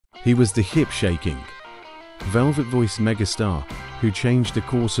He was the hip-shaking, velvet-voiced megastar who changed the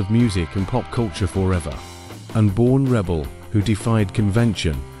course of music and pop culture forever. And born rebel who defied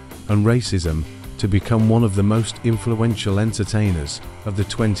convention and racism to become one of the most influential entertainers of the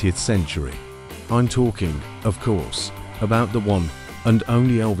 20th century. I'm talking, of course, about the one and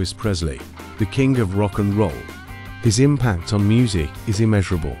only Elvis Presley, the king of rock and roll. His impact on music is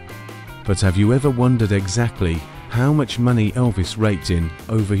immeasurable. But have you ever wondered exactly how much money Elvis raked in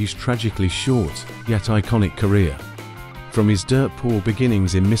over his tragically short yet iconic career? From his dirt-poor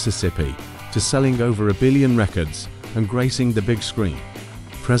beginnings in Mississippi to selling over 1 billion records and gracing the big screen,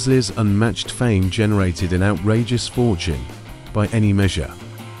 Presley's unmatched fame generated an outrageous fortune by any measure.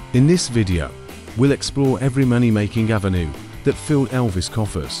 In this video, we'll explore every money-making avenue that filled Elvis'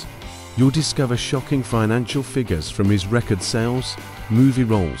 coffers. You'll discover shocking financial figures from his record sales, movie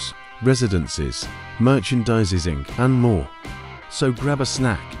roles, residencies, merchandising, and more. So grab a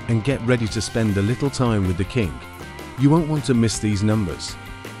snack and get ready to spend a little time with the king. You won't want to miss these numbers.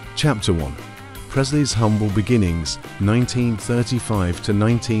 Chapter 1. Presley's humble beginnings, 1935 to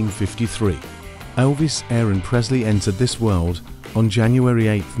 1953. Elvis Aaron Presley entered this world on January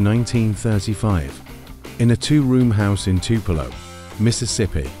 8, 1935, in a two-room house in Tupelo,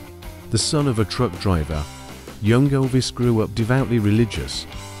 Mississippi. The son of a truck driver, young Elvis grew up devoutly religious,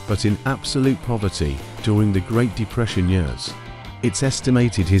 but in absolute poverty during the Great Depression years. It's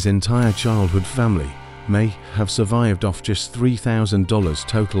estimated his entire childhood family may have survived off just $3,000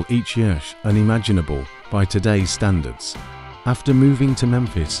 total each year, unimaginable by today's standards. After moving to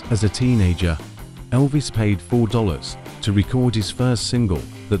Memphis as a teenager, Elvis paid $4 to record his first single,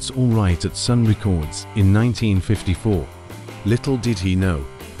 That's Alright, at Sun Records in 1954. Little did he know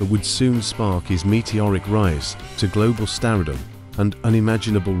it would soon spark his meteoric rise to global stardom and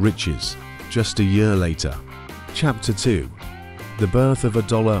unimaginable riches just a year later. Chapter 2. The birth of a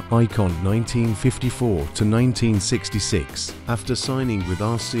dollar icon, 1954 to 1966. After signing with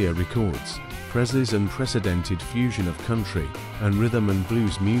RCA Records, Presley's unprecedented fusion of country and rhythm and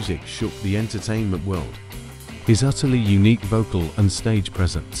blues music shook the entertainment world. His utterly unique vocal and stage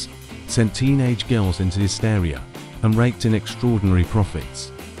presence sent teenage girls into hysteria and raked in extraordinary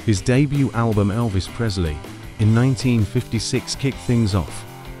profits. His debut album Elvis Presley in 1956 kicked things off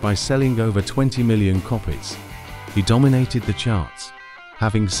by selling over 20 million copies. He dominated the charts,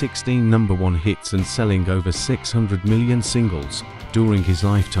 having 16 #1 hits and selling over 600 million singles during his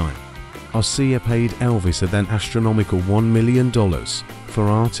lifetime. RCA paid Elvis a then astronomical $1 million for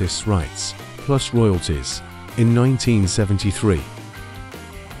artists' rights, plus royalties, in 1973.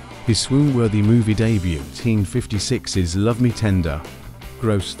 His swoon-worthy movie debut, 1956's Love Me Tender,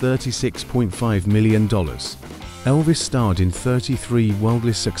 grossed $36.5 million. Elvis starred in 33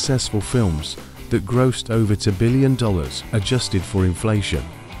 wildly successful films that grossed over $2 billion adjusted for inflation.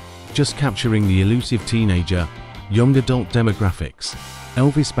 Just capturing the elusive teenager, young adult demographics,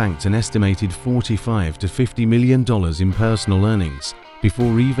 Elvis banked an estimated $45 to $50 million in personal earnings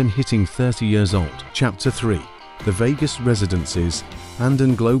before even hitting 30 years old. Chapter 3. The Vegas Residencies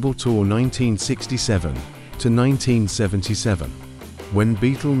and Global Tour, 1967 to 1977. When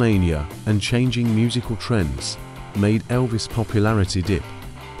Beatlemania and changing musical trends made Elvis' popularity dip,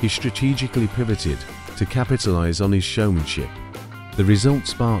 he strategically pivoted to capitalize on his showmanship. The result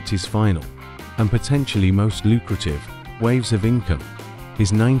sparked his final, and potentially most lucrative, waves of income.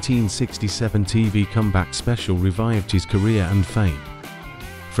 His 1967 TV comeback special revived his career and fame.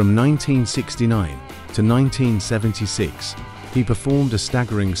 From 1969 to 1976, he performed a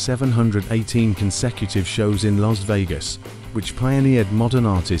staggering 718 consecutive shows in Las Vegas, which pioneered modern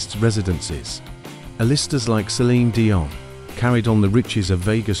artists' residencies. A-listers like Celine Dion carried on the riches of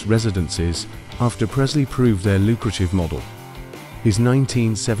Vegas residencies after Presley proved their lucrative model. His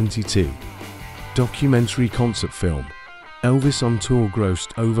 1972 documentary concert film, Elvis on Tour,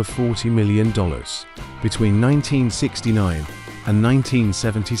 grossed over $40 million between 1969 and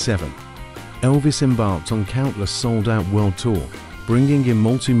 1977. Elvis embarked on countless sold-out world tour, bringing in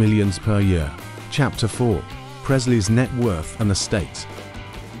multi-millions per year. Chapter 4. Presley's net worth and estate.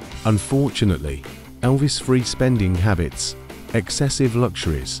 Unfortunately, Elvis' free spending habits, excessive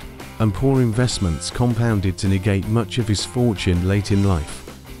luxuries, and poor investments compounded to negate much of his fortune late in life.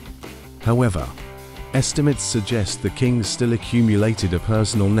 However, estimates suggest the king still accumulated a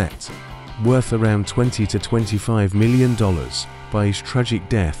personal net worth around $20 to $25 million by his tragic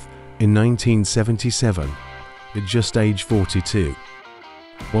death in 1977, at just age 42.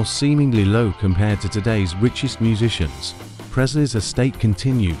 While seemingly low compared to today's richest musicians, Presley's estate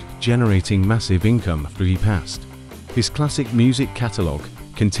continued generating massive income after he passed. His classic music catalog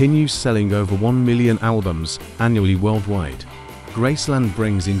continues selling over 1 million albums annually worldwide. Graceland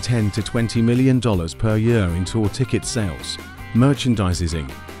brings in $10 to $20 million per year in tour ticket sales, merchandising,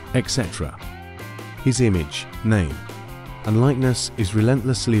 etc. His image, name, and likeness is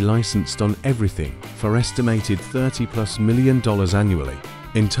relentlessly licensed on everything for estimated $30+ million annually.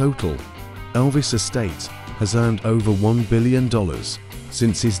 In total, Elvis' estate has earned over $1 billion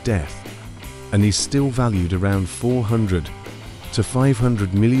since his death and is still valued around $400 to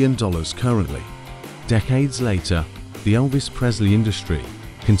 $500 million currently. Decades later, the Elvis Presley industry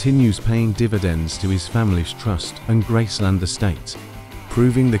continues paying dividends to his family's trust and Graceland estate,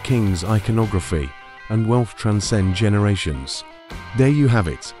 proving the king's iconography and wealth transcend generations. There you have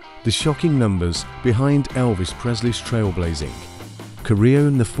it, the shocking numbers behind Elvis Presley's trailblazing career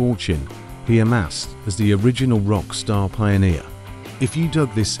and the fortune he amassed as the original rock star pioneer. If you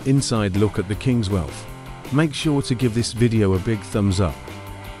dug this inside look at the king's wealth, make sure to give this video a big thumbs up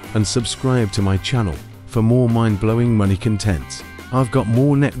and subscribe to my channel for more mind-blowing money content. I've got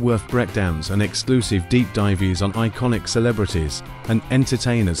more net worth breakdowns and exclusive deep dives on iconic celebrities and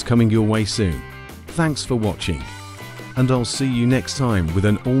entertainers coming your way soon. Thanks for watching, and I'll see you next time with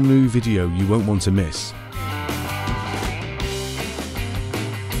an all-new video you won't want to miss.